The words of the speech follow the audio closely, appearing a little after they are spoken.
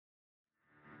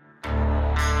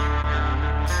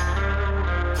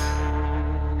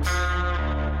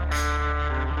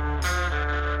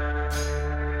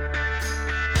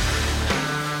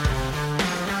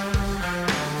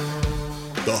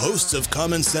hosts of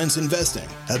Common Sense Investing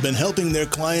have been helping their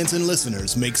clients and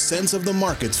listeners make sense of the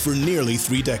markets for nearly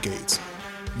 3 decades.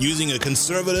 Using a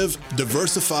conservative,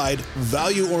 diversified,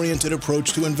 value-oriented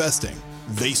approach to investing,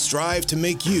 they strive to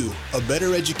make you a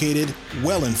better educated,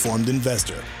 well-informed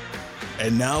investor.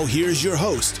 And now here's your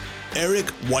host,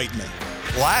 Eric Whiteman.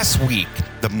 Last week,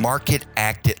 the market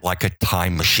acted like a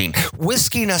time machine,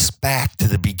 whisking us back to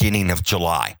the beginning of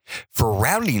July. For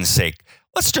rounding's sake,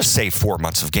 let's just say 4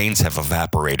 months of gains have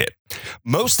evaporated.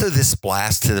 Most of this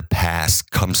blast to the past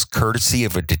comes courtesy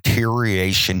of a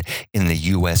deterioration in the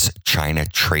U.S.-China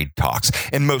trade talks,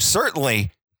 and most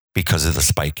certainly because of the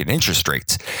spike in interest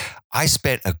rates. I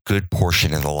spent a good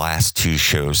portion of the last 2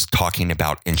 shows talking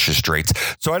about interest rates,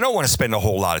 so I don't want to spend a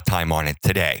whole lot of time on it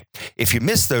today. If you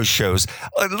missed those shows,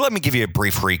 let me give you a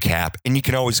brief recap, and you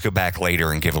can always go back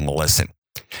later and give them a listen.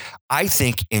 I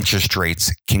think interest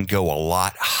rates can go a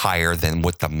lot higher than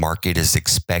what the market is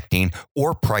expecting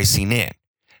or pricing in.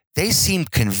 They seem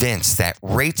convinced that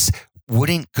rates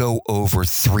wouldn't go over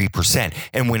 3%.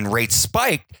 And when rates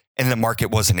spiked and the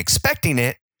market wasn't expecting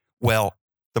it, well,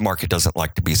 the market doesn't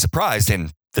like to be surprised,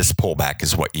 and this pullback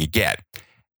is what you get.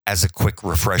 As a quick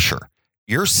refresher,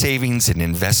 your savings and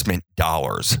investment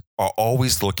dollars are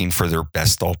always looking for their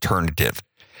best alternative.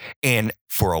 And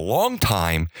for a long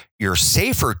time, your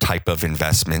safer type of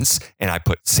investments, and I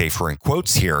put safer in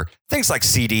quotes here, things like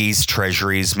CDs,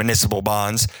 treasuries, municipal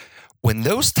bonds, when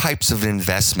those types of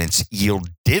investments yield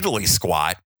diddly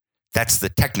squat, that's the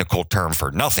technical term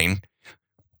for nothing,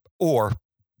 or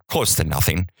close to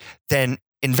nothing, then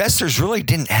investors really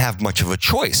didn't have much of a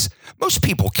choice. Most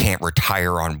people can't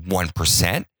retire on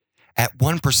 1%. At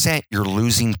 1%, you're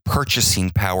losing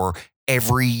purchasing power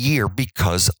every year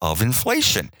because of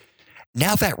inflation.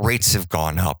 Now that rates have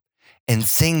gone up and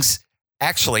things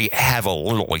actually have a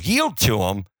little yield to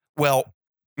them, well,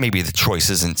 maybe the choice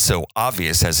isn't so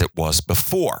obvious as it was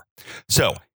before.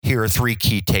 So here are 3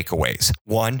 key takeaways.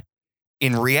 1,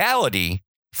 in reality,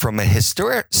 from a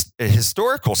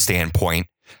historical standpoint,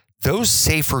 those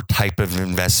safer type of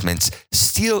investments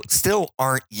still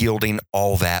aren't yielding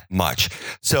all that much.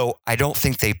 So I don't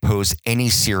think they pose any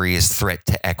serious threat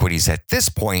to equities at this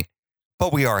point,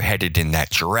 but we are headed in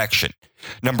that direction.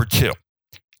 Number 2,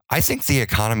 I think the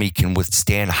economy can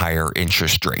withstand higher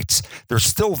interest rates. They're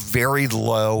still very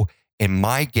low, and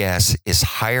my guess is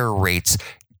higher rates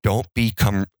don't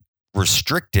become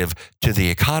restrictive to the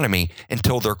economy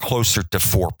until they're closer to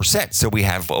 4%. So we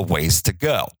have a ways to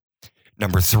go.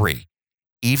 Number 3,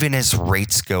 even as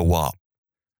rates go up,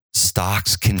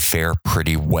 stocks can fare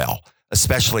pretty well,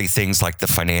 especially things like the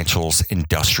financials,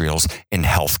 industrials, and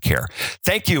healthcare.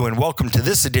 Thank you and welcome to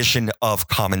this edition of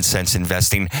Common Sense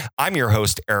Investing. I'm your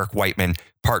host, Eric Whiteman,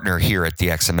 partner here at the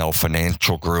XML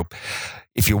Financial Group.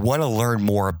 If you want to learn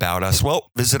more about us, well,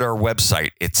 visit our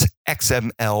website. It's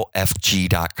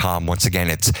xmlfg.com. Once again,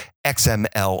 it's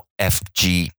xmlfg.com.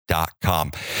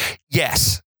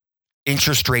 Yes,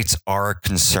 interest rates are a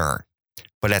concern,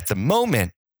 but at the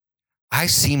moment, I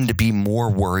seem to be more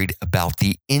worried about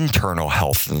the internal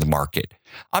health of the market.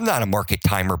 I'm not a market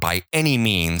timer by any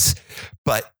means,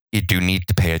 but you do need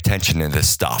to pay attention to this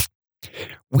stuff.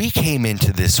 We came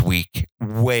into this week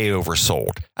way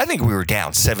oversold. I think we were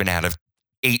down 7 out of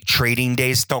 8 trading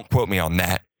days. Don't quote me on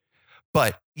that.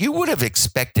 But you would have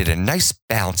expected a nice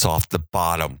bounce off the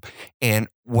bottom. And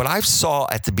what I saw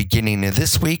at the beginning of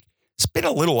this week, it's been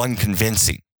a little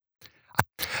unconvincing.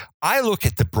 I look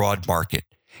at the broad market,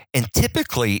 and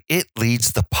typically it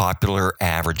leads the popular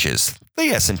averages, the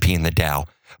S&P and the Dow,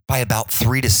 by about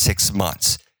 3 to 6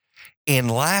 months.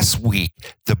 And last week,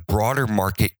 the broader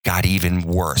market got even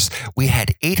worse. We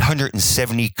had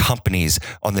 870 companies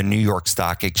on the New York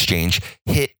Stock Exchange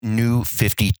hit new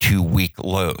 52-week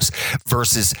lows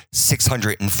versus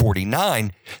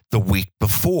 649 the week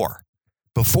before.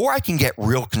 Before I can get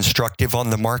real constructive on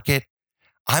the market,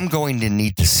 I'm going to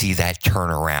need to see that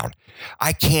turn around.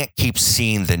 I can't keep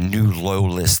seeing the new low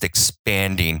list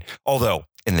expanding, although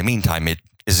in the meantime, it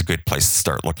is a good place to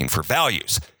start looking for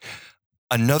values.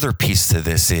 Another piece to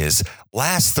this is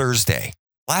last Thursday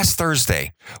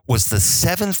was the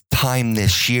 7th time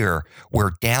this year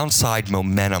where downside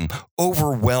momentum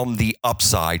overwhelmed the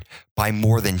upside by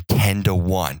more than 10 to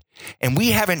 1. And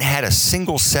we haven't had a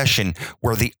single session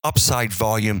where the upside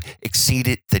volume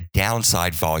exceeded the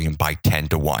downside volume by 10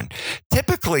 to 1.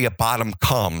 Typically, a bottom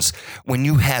comes when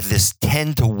you have this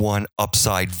 10 to 1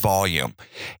 upside volume.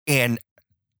 And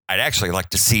I'd actually like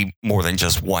to see more than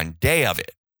just one day of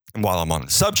it. And while I'm on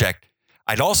the subject,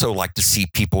 I'd also like to see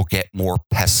people get more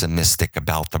pessimistic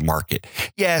about the market.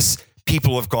 Yes,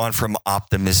 people have gone from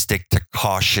optimistic to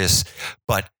cautious,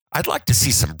 but I'd like to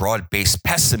see some broad-based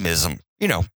pessimism,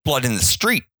 blood in the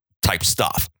street type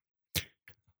stuff.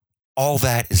 All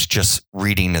that is just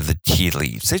reading of the tea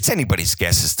leaves. It's anybody's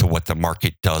guess as to what the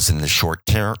market does in the short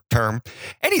term.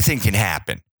 Anything can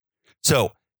happen.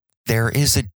 So there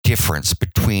is a difference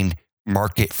between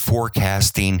market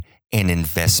forecasting and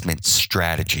investment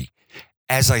strategy.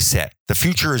 As I said, the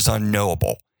future is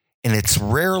unknowable, and it's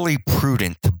rarely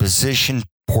prudent to position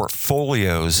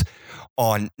portfolios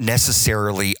on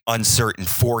necessarily uncertain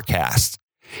forecasts.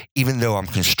 Even though I'm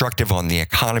constructive on the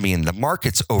economy and the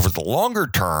markets over the longer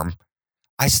term,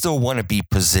 I still want to be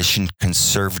positioned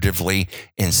conservatively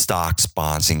in stocks,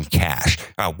 bonds, and cash.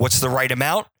 Now, what's the right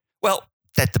amount? Well,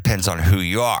 that depends on who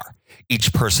you are.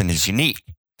 Each person is unique.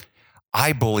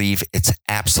 I believe it's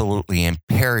absolutely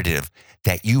imperative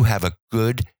that you have a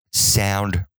good,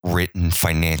 sound, written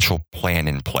financial plan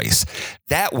in place.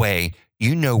 That way,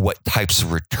 you know what types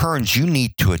of returns you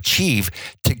need to achieve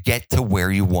to get to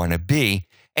where you want to be,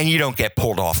 and you don't get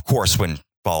pulled off course when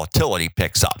volatility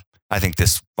picks up. I think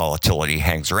this volatility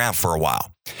hangs around for a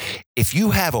while. If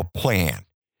you have a plan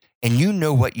and you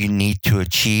know what you need to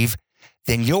achieve,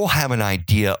 then you'll have an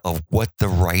idea of what the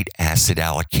right asset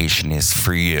allocation is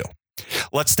for you.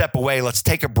 Let's step away. Let's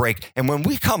take a break. And when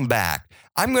we come back,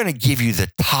 I'm going to give you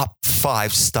the top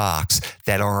 5 stocks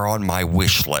that are on my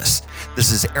wish list.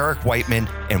 This is Eric Whiteman,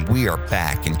 and we are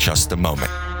back in just a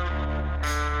moment.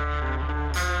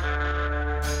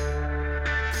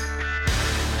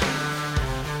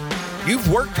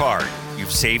 You've worked hard.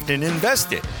 You've saved and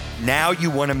invested. Now you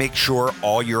want to make sure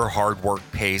all your hard work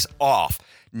pays off.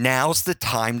 Now's the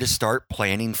time to start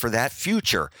planning for that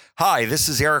future. Hi, this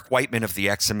is Eric Whiteman of the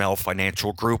XML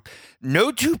Financial Group.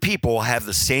 No two people have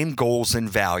the same goals and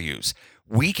values.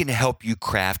 We can help you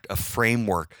craft a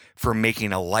framework for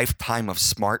making a lifetime of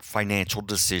smart financial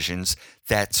decisions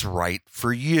that's right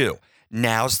for you.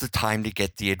 Now's the time to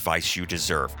get the advice you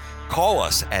deserve. Call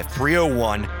us at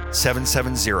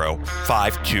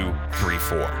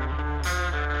 301-770-5234.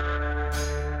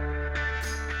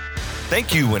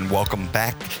 Thank you and welcome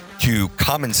back to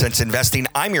Common Sense Investing.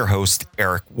 I'm your host,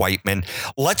 Eric Whiteman.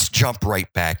 Let's jump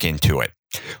right back into it.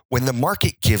 When the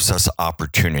market gives us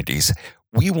opportunities,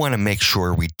 we want to make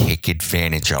sure we take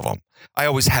advantage of them. I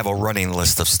always have a running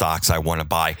list of stocks I want to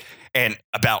buy, and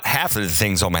about half of the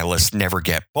things on my list never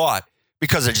get bought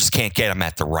because I just can't get them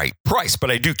at the right price,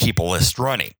 but I do keep a list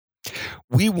running.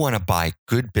 We want to buy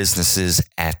good businesses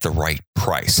at the right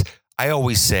price. I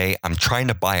always say I'm trying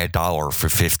to buy $1 for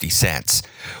 50 cents.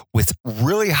 With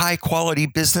really high quality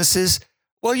businesses,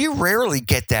 well, you rarely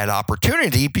get that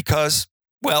opportunity because,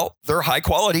 well, they're high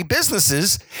quality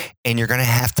businesses and you're going to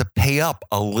have to pay up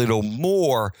a little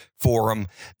more for them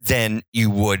than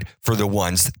you would for the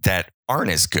ones that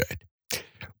aren't as good.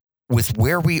 With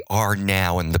where we are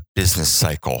now in the business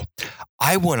cycle,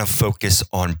 I want to focus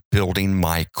on building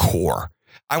my core.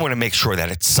 I want to make sure that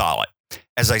it's solid.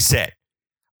 As I said,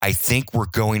 I think we're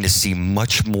going to see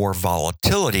much more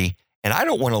volatility, and I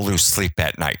don't want to lose sleep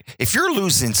at night. If you're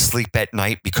losing sleep at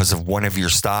night because of one of your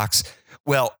stocks,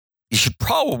 well, you should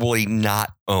probably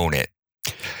not own it.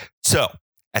 So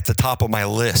at the top of my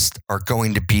list are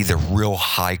going to be the real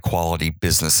high quality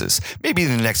businesses. Maybe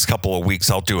in the next couple of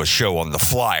weeks, I'll do a show on the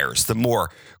flyers, the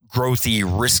more growthy,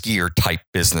 riskier type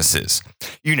businesses.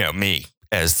 You know me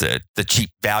as the cheap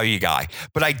value guy,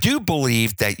 but I do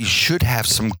believe that you should have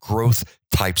some growth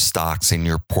type stocks in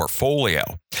your portfolio.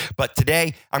 But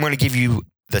today, I'm going to give you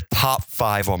the top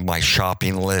 5 on my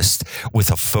shopping list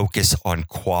with a focus on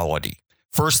quality.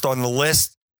 First on the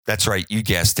list, that's right, you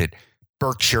guessed it,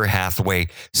 Berkshire Hathaway,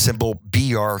 symbol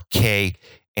BRK,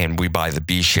 and we buy the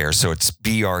B share, so it's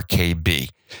BRKB.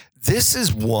 This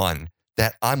is one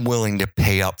that I'm willing to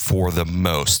pay up for the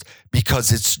most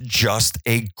because it's just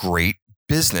a great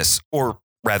business, or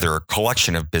rather a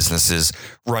collection of businesses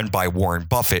run by Warren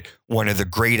Buffett, one of the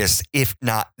greatest, if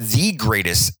not the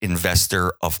greatest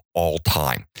investor of all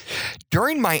time.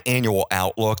 During my annual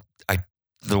outlook,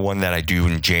 the one that I do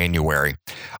in January,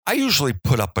 I usually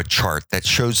put up a chart that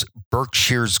shows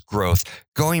Berkshire's growth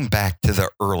going back to the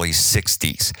early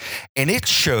 60s. And it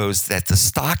shows that the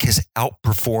stock has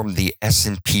outperformed the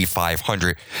S&P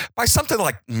 500 by something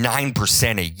like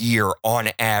 9% a year on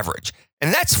average.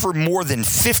 And that's for more than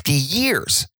 50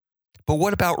 years. But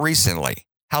what about recently?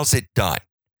 How's it done?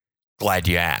 Glad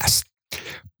you asked.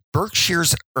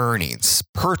 Berkshire's earnings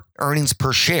per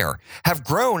share have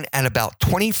grown at about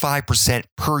 25%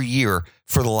 per year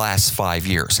for the last 5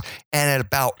 years, and at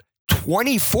about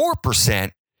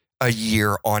 24% a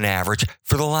year on average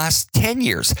for the last 10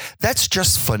 years. That's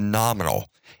just phenomenal.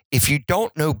 If you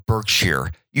don't know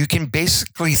Berkshire, you can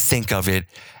basically think of it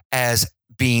as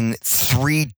being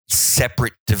three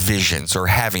separate divisions or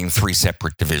having three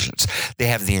separate divisions. They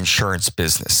have the insurance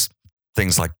business,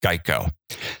 things like Geico.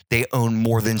 They own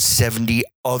more than 70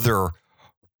 other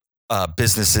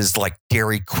businesses like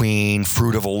Dairy Queen,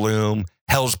 Fruit of the Loom,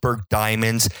 Helzberg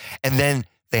Diamonds, and then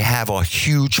they have a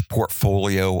huge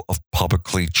portfolio of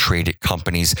publicly traded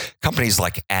companies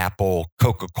like Apple,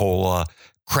 Coca-Cola,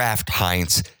 Kraft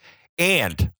Heinz,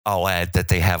 and I'll add that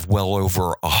they have well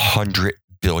over $100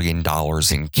 billion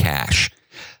in cash.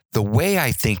 The way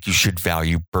I think you should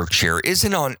value Berkshire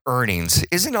isn't on earnings,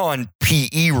 isn't on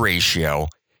PE ratio,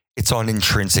 it's on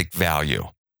intrinsic value.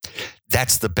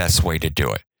 That's the best way to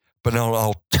do it. But an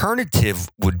alternative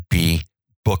would be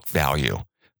book value.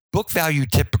 Book value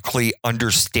typically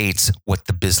understates what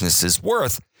the business is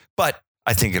worth, but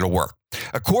I think it'll work.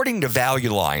 According to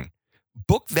Value Line,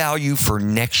 book value for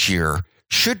next year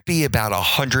should be about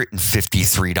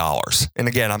 $153. And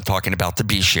again, I'm talking about the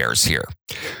B shares here.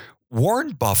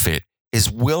 Warren Buffett is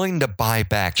willing to buy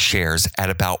back shares at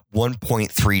about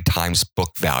 1.3 times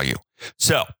book value.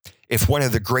 So if one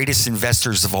of the greatest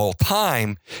investors of all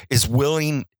time is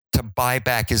willing to buy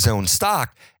back his own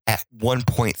stock at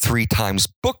 1.3 times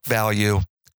book value,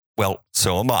 well,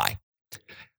 so am I.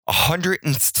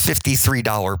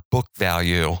 $153 book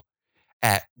value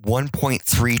at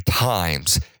 1.3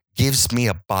 times gives me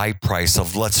a buy price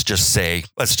of, let's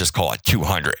just call it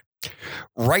 200.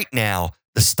 Right now,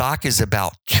 the stock is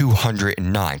about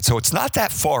 209. So it's not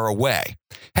that far away.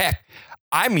 Heck,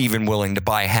 I'm even willing to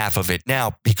buy half of it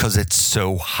now because it's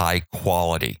so high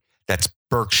quality. That's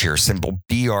Berkshire, symbol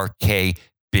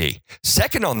BRKB.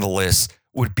 Second on the list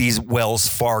would be Wells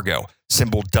Fargo,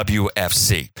 symbol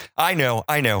WFC. I know.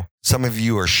 Some of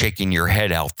you are shaking your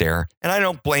head out there, and I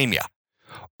don't blame you.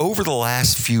 Over the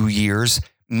last few years,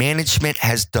 management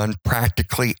has done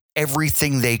practically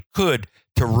everything they could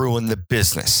to ruin the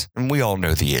business. And we all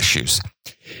know the issues.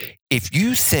 If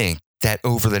you think that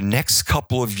over the next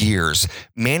couple of years,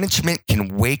 management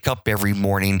can wake up every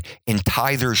morning and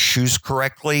tie their shoes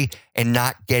correctly and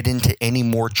not get into any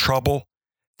more trouble,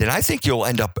 then I think you'll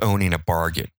end up owning a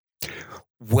bargain.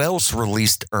 Wells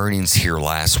released earnings here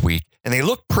last week, and they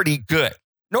look pretty good.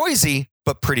 Noisy,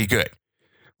 but pretty good.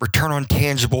 Return on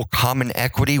tangible common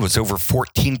equity was over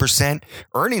 14%.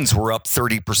 Earnings were up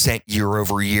 30% year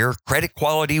over year. Credit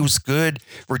quality was good.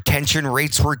 Retention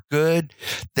rates were good.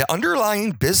 The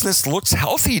underlying business looks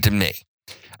healthy to me.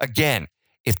 Again,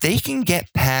 if they can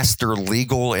get past their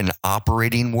legal and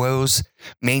operating woes,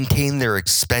 maintain their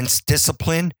expense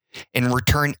discipline, and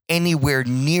return anywhere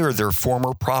near their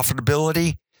former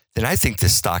profitability, then I think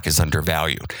this stock is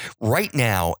undervalued. Right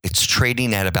now, it's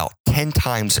trading at about 10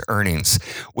 times earnings,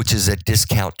 which is a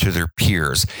discount to their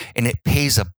peers, and it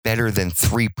pays a better than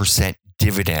 3%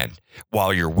 dividend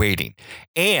while you're waiting.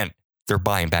 And they're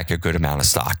buying back a good amount of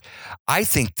stock. I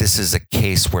think this is a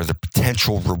case where the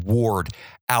potential reward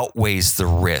outweighs the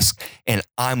risk, and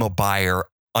I'm a buyer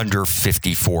under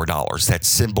 $54. That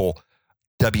symbol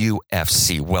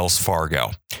WFC, Wells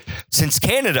Fargo. Since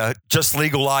Canada just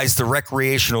legalized the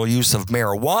recreational use of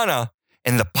marijuana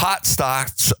and the pot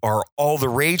stocks are all the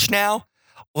rage now,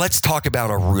 let's talk about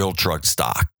a real drug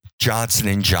stock,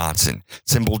 Johnson & Johnson,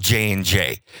 symbol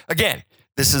J&J. Again,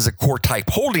 this is a core type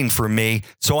holding for me,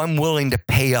 so I'm willing to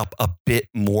pay up a bit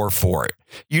more for it.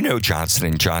 You know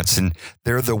Johnson & Johnson,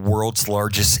 they're the world's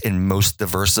largest and most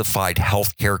diversified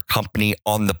healthcare company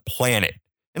on the planet.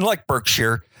 And like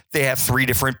Berkshire, they have three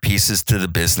different pieces to the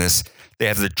business. They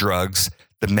have the drugs,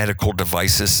 the medical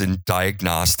devices and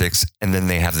diagnostics, and then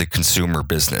they have the consumer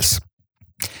business.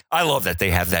 I love that they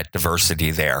have that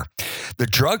diversity there. The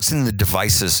drugs and the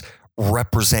devices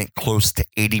represent close to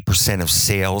 80% of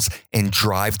sales and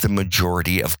drive the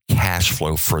majority of cash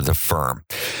flow for the firm.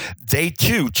 They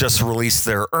too just released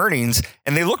their earnings,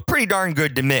 and they look pretty darn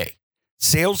good to me.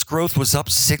 Sales growth was up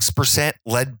 6%,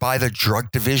 led by the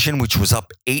drug division, which was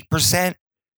up 8%.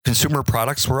 Consumer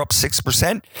products were up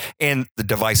 6%, and the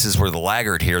devices were the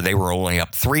laggard here. They were only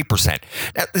up 3%.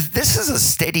 Now, this is a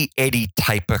steady Eddie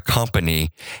type of company,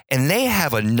 and they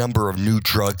have a number of new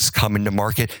drugs coming to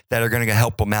market that are going to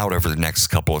help them out over the next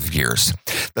couple of years.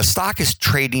 The stock is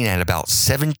trading at about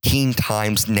 17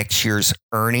 times next year's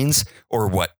earnings, or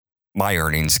what my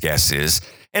earnings guess is,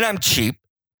 and I'm cheap.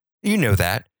 You know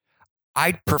that.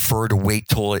 I'd prefer to wait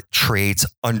till it trades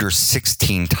under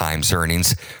 16 times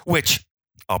earnings, which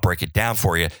I'll break it down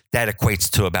for you. That equates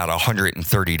to about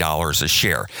 $130 a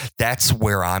share. That's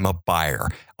where I'm a buyer,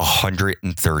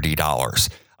 $130.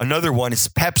 Another one is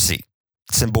Pepsi,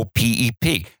 symbol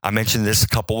PEP. I mentioned this a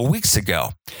couple of weeks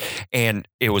ago, and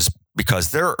it was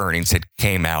because their earnings had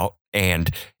came out And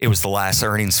it was the last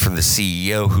earnings for the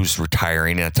CEO who's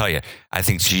retiring. And I tell you, I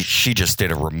think she just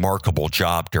did a remarkable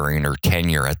job during her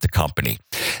tenure at the company.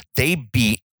 They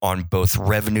beat on both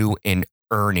revenue and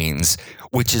earnings,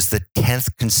 which is the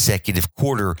 10th consecutive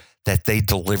quarter that they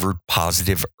delivered a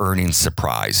positive earnings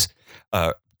surprise.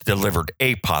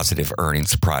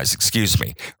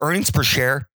 Earnings per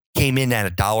share came in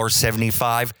at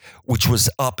 $1.75, which was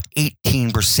up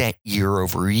 18% year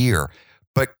over year.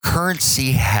 But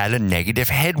currency had a negative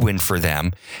headwind for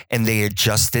them, and they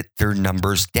adjusted their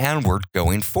numbers downward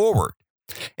going forward.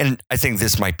 And I think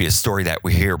this might be a story that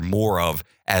we hear more of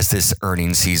as this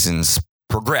earnings seasons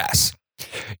progress.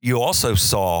 You also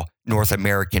saw North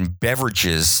American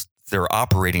beverages, their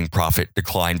operating profit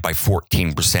declined by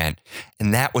 14%,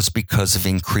 and that was because of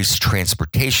increased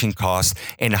transportation costs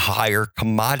and higher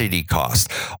commodity costs.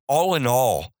 All in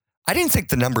all, I didn't think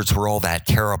the numbers were all that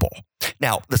terrible.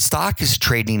 Now, the stock is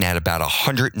trading at about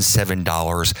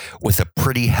 $107 with a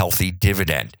pretty healthy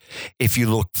dividend. If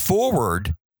you look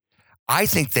forward, I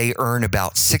think they earn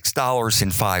about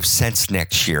 $6.05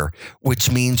 next year,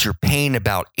 which means you're paying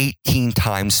about 18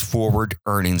 times forward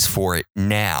earnings for it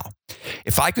now.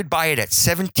 If I could buy it at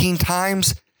 17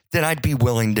 times, then I'd be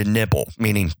willing to nibble,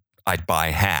 meaning I'd buy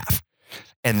half.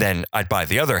 And then I'd buy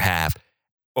the other half.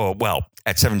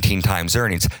 At 17 times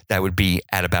earnings, that would be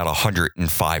at about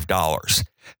 $105.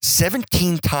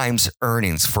 17 times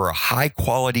earnings for a high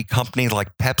quality company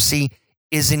like Pepsi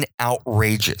isn't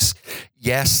outrageous.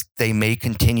 Yes, they may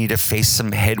continue to face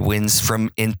some headwinds from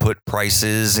input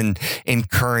prices and in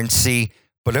currency,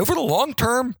 but over the long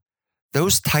term,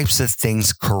 those types of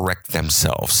things correct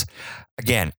themselves.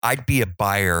 Again, I'd be a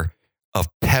buyer of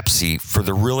Pepsi for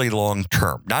the really long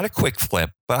term, not a quick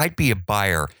flip, but I'd be a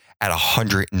buyer at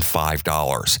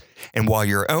 $105. And while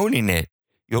you're owning it,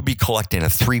 you'll be collecting a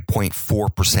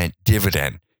 3.4%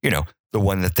 dividend, the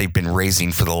one that they've been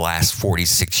raising for the last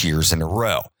 46 years in a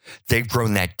row. They've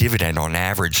grown that dividend on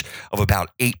average of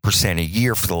about 8% a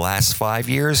year for the last 5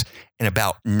 years and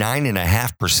about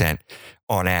 9.5%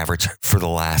 on average for the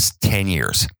last 10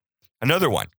 years. Another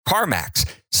one,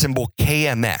 CarMax, symbol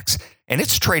KMX, and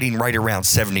it's trading right around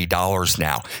 $70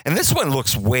 now. And this one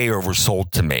looks way oversold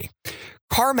to me.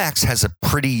 CarMax has a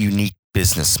pretty unique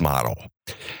business model.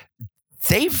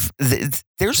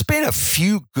 There's been a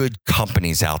few good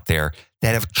companies out there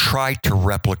that have tried to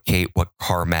replicate what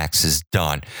CarMax has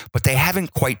done, but they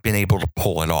haven't quite been able to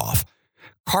pull it off.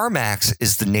 CarMax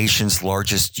is the nation's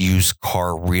largest used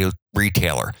car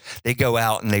retailer. They go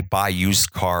out and they buy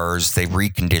used cars, they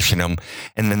recondition them,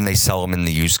 and then they sell them in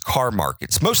the used car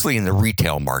markets, mostly in the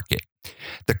retail market.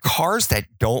 The cars that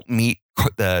don't meet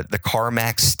the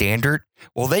CarMax standard,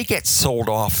 they get sold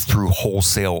off through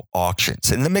wholesale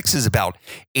auctions. And the mix is about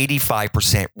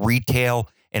 85% retail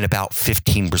and about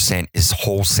 15% is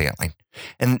wholesaling.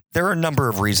 And there are a number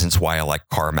of reasons why I like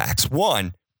CarMax.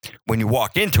 One, when you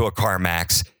walk into a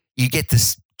CarMax, you get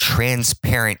this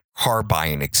transparent car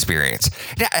buying experience.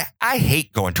 Now, I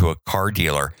hate going to a car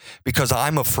dealer because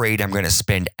I'm afraid I'm going to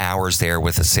spend hours there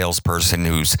with a salesperson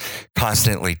who's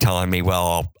constantly telling me,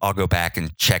 I'll go back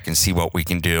and check and see what we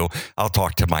can do. I'll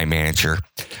talk to my manager.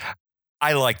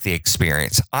 I like the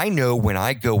experience. I know when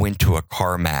I go into a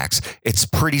CarMax, it's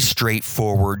pretty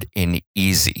straightforward and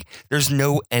easy. There's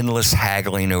no endless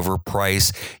haggling over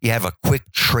price. You have a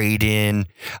quick trade-in.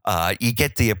 You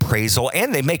get the appraisal,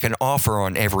 and they make an offer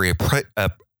on every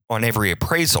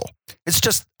appraisal. It's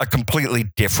just a completely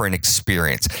different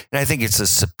experience. And I think it's a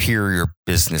superior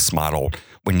business model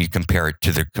when you compare it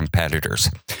to their competitors.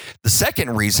 The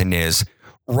second reason is,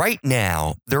 right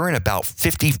now, they're in about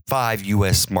 55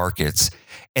 U.S. markets,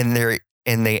 and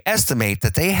they estimate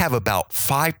that they have about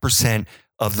 5%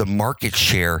 of the market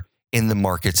share in the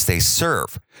markets they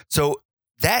serve. So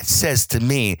that says to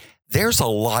me, there's a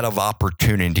lot of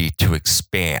opportunity to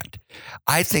expand.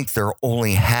 I think they're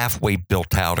only halfway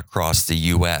built out across the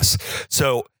U.S.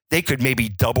 So they could maybe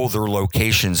double their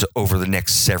locations over the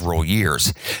next several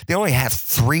years. They only have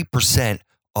 3%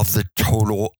 of the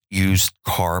total used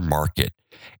car market.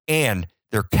 And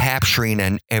they're capturing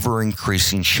an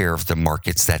ever-increasing share of the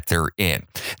markets that they're in.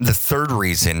 The third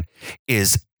reason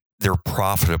is they're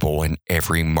profitable in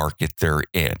every market they're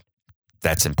in.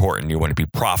 That's important. You want to be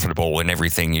profitable in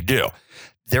everything you do.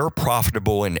 They're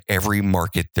profitable in every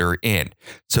market they're in.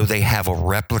 So they have a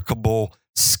replicable,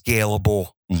 scalable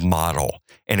model.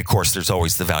 And of course, there's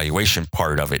always the valuation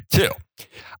part of it too.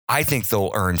 I think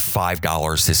they'll earn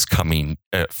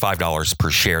 $5 per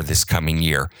share this coming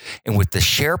year. And with the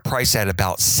share price at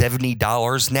about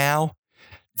 $70 now,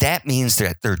 That means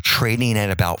that they're trading at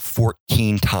about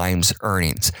 14 times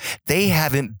earnings. They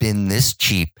haven't been this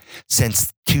cheap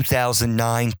since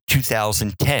 2009,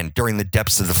 2010, during the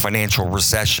depths of the financial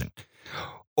recession.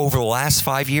 Over the last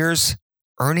 5 years,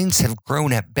 earnings have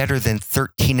grown at better than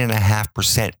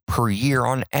 13.5% per year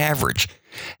on average.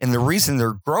 And the reason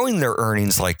they're growing their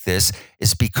earnings like this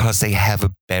is because they have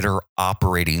a better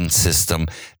operating system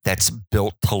that's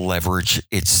built to leverage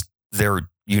their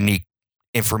unique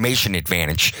information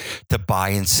advantage to buy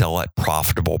and sell at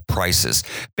profitable prices.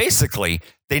 Basically,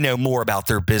 they know more about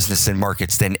their business and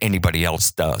markets than anybody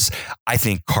else does. I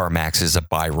think CarMax is a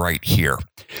buy right here.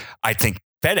 I think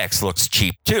FedEx looks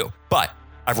cheap too, but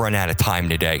I've run out of time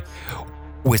today.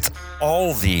 With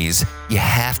all these, you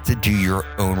have to do your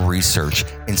own research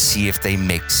and see if they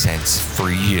make sense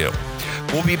for you.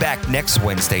 We'll be back next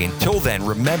Wednesday. Until then,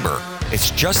 remember,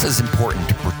 it's just as important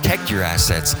to protect your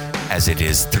assets as it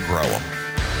is to grow them.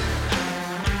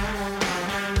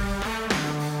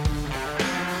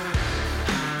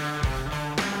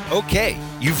 Okay,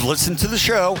 you've listened to the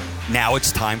show. Now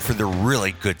it's time for the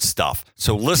really good stuff.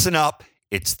 So listen up.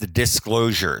 It's the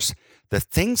disclosures. The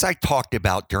things I talked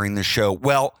about during the show,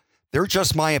 well, they're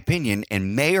just my opinion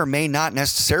and may or may not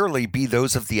necessarily be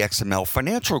those of the XML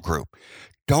Financial Group.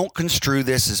 Don't construe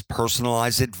this as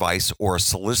personalized advice or a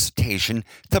solicitation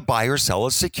to buy or sell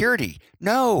a security.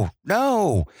 No.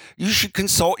 You should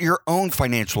consult your own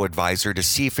financial advisor to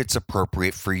see if it's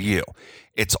appropriate for you.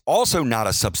 It's also not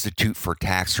a substitute for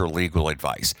tax or legal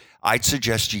advice. I'd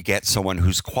suggest you get someone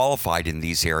who's qualified in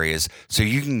these areas so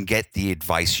you can get the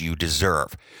advice you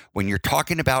deserve. When you're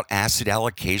talking about asset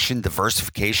allocation,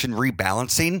 diversification,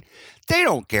 rebalancing, they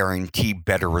don't guarantee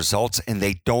better results and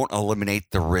they don't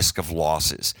eliminate the risk of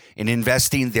losses. In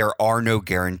investing, there are no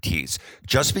guarantees.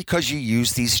 Just because you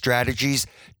use these strategies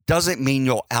doesn't mean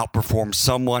you'll outperform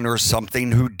someone or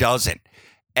something who doesn't.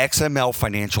 XML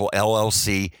Financial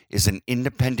LLC is an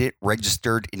independent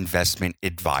registered investment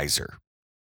advisor.